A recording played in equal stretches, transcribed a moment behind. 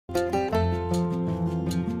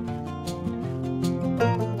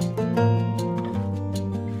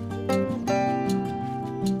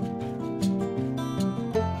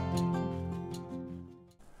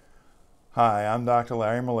Hi, I'm Dr.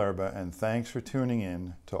 Larry Malerba, and thanks for tuning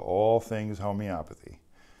in to All Things Homeopathy.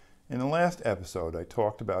 In the last episode, I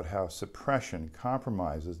talked about how suppression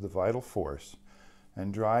compromises the vital force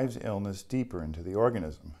and drives illness deeper into the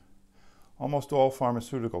organism. Almost all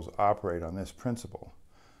pharmaceuticals operate on this principle.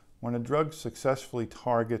 When a drug successfully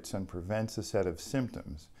targets and prevents a set of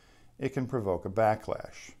symptoms, it can provoke a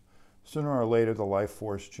backlash. Sooner or later, the life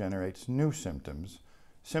force generates new symptoms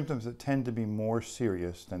that tend to be more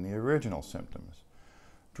serious than the original symptoms.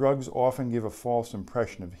 Drugs often give a false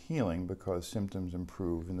impression of healing because symptoms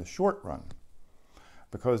improve in the short run.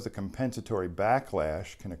 Because the compensatory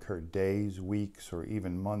backlash can occur days, weeks, or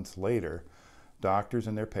even months later, doctors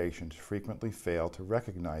and their patients frequently fail to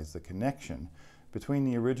recognize the connection between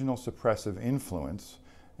the original suppressive influence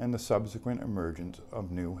and the subsequent emergence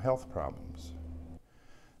of new health problems.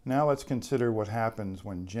 Now let's consider what happens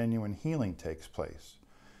when genuine healing takes place.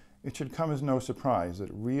 It should come as no surprise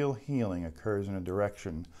that real healing occurs in a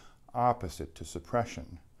direction opposite to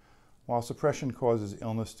suppression. While suppression causes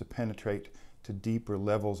illness to penetrate to deeper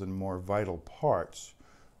levels in more vital parts,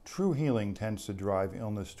 true healing tends to drive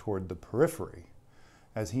illness toward the periphery.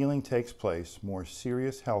 As healing takes place, more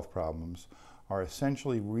serious health problems are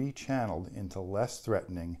essentially rechanneled into less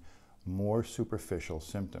threatening, more superficial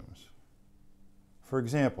symptoms. For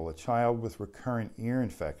example, a child with recurrent ear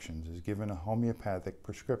infections is given a homeopathic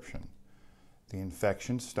prescription. The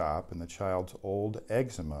infections stop and the child's old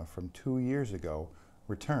eczema from 2 years ago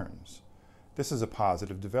returns. This is a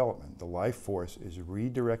positive development. The life force is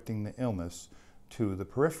redirecting the illness to the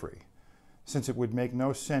periphery. Since it would make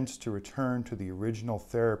no sense to return to the original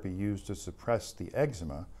therapy used to suppress the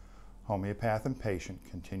eczema, homeopath and patient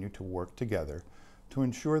continue to work together to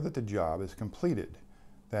ensure that the job is completed.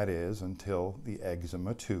 That is, until the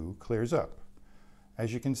eczema too clears up.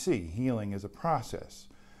 As you can see, healing is a process.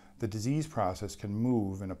 The disease process can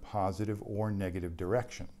move in a positive or negative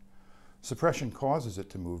direction. Suppression causes it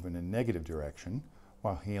to move in a negative direction,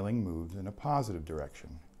 while healing moves in a positive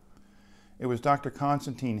direction. It was Dr.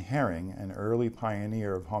 Constantine Hering, an early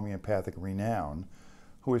pioneer of homeopathic renown,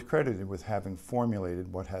 who is credited with having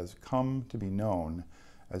formulated what has come to be known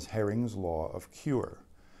as Hering's Law of Cure.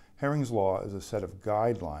 Hering's Law is a set of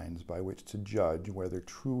guidelines by which to judge whether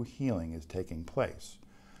true healing is taking place.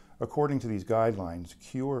 According to these guidelines,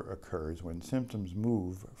 cure occurs when symptoms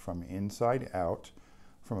move from inside out,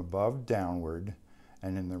 from above downward,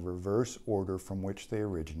 and in the reverse order from which they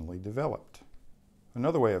originally developed.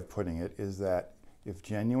 Another way of putting it is that if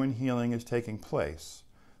genuine healing is taking place,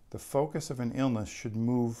 the focus of an illness should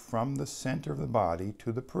move from the center of the body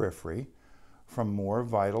to the periphery, from more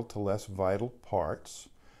vital to less vital parts,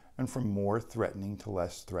 and from more threatening to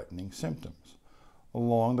less threatening symptoms.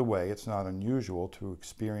 Along the way, it's not unusual to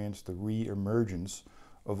experience the re-emergence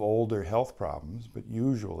of older health problems, but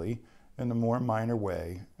usually in a more minor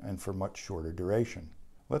way and for much shorter duration.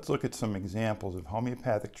 Let's look at some examples of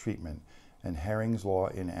homeopathic treatment and Hering's Law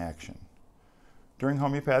in action. During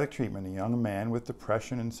homeopathic treatment, a young man with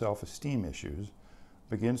depression and self-esteem issues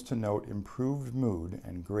begins to note improved mood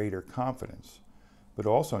and greater confidence, but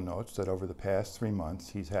also notes that over the past 3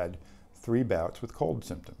 months he's had 3 bouts with cold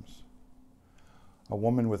symptoms. A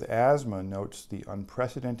woman with asthma notes the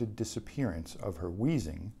unprecedented disappearance of her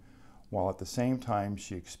wheezing, while at the same time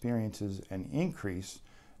she experiences an increase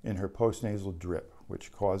in her postnasal drip,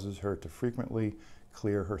 which causes her to frequently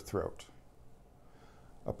clear her throat.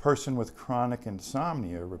 A person with chronic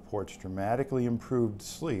insomnia reports dramatically improved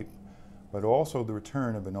sleep, but also the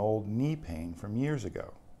return of an old knee pain from years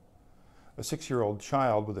ago. A 6-year-old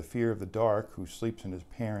child with a fear of the dark who sleeps in his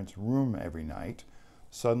parents' room every night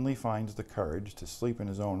suddenly finds the courage to sleep in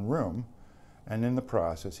his own room, and in the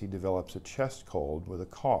process he develops a chest cold with a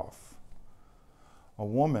cough. A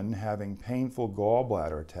woman having painful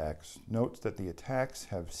gallbladder attacks notes that the attacks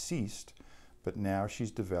have ceased, but now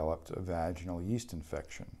she's developed a vaginal yeast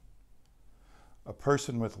infection. A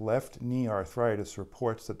person with left knee arthritis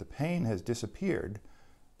reports that the pain has disappeared,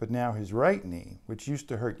 but now his right knee, which used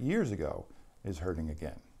to hurt years ago, is hurting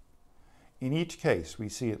again. In each case, we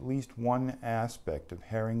see at least one aspect of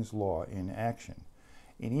Hering's Law in action.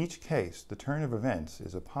 In each case, the turn of events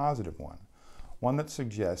is a positive one that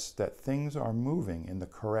suggests that things are moving in the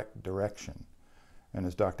correct direction, and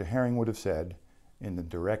as Dr. Hering would have said, in the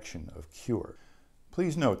direction of cure.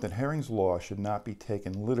 Please note that Hering's Law should not be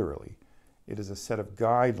taken literally. It is a set of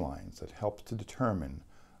guidelines that helps to determine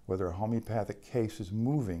whether a homeopathic case is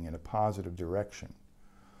moving in a positive direction.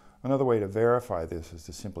 Another way to verify this is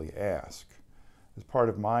to simply ask. As part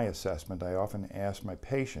of my assessment, I often ask my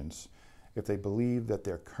patients if they believe that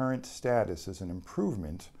their current status is an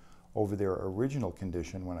improvement over their original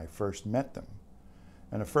condition when I first met them.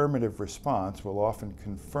 An affirmative response will often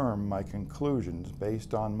confirm my conclusions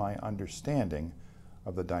based on my understanding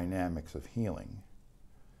of the dynamics of healing.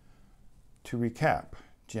 To recap,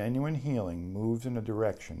 genuine healing moves in a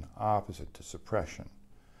direction opposite to suppression,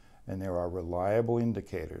 and there are reliable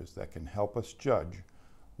indicators that can help us judge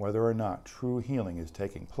whether or not true healing is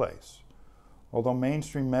taking place. Although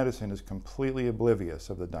mainstream medicine is completely oblivious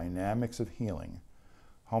of the dynamics of healing,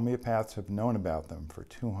 homeopaths have known about them for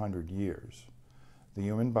 200 years. The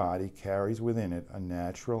human body carries within it a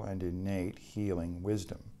natural and innate healing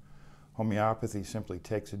wisdom. Homeopathy simply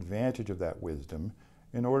takes advantage of that wisdom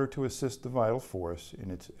in order to assist the vital force in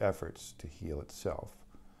its efforts to heal itself.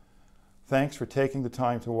 Thanks for taking the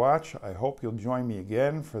time to watch. I hope you'll join me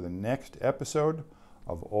again for the next episode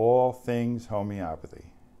of All Things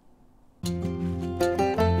Homeopathy.